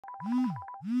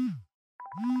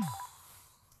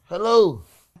Hello.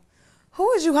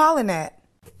 Who is you hollering at?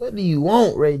 What do you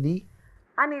want, Ray D?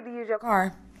 I need to use your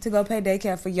car to go pay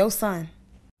daycare for your son.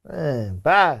 Man,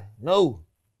 bye. No.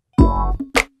 I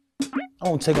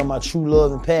won't take on my true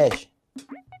love and passion.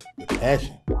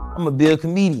 Passion? I'm a be a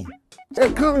comedian.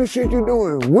 That comedy shit you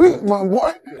doing weak, my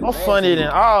boy. I'm funnier than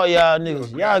all y'all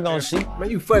niggas. Y'all gonna see. Man,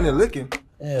 you funny looking.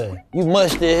 Yeah, you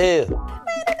musty as hell.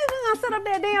 Man, that nigga gonna sit up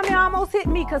there damn near almost hit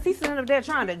me because he's sitting up there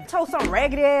trying to tow some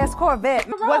raggedy ass Corvette.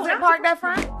 Was it parked that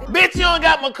front? Bitch, you don't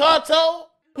got my car towed?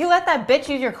 You let that bitch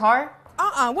use your car?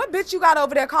 What bitch you got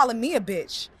over there calling me a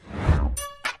bitch?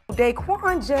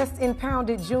 Daquan just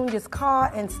impounded Junior's car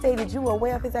and stated you were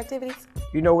aware of his activities.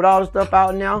 You know, with all the stuff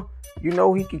out now, you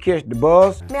know he can catch the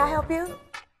bus. May I help you?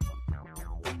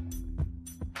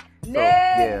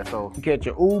 So he can catch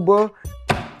an Uber.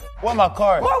 Where my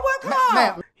car? What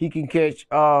car? He can catch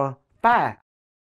 5.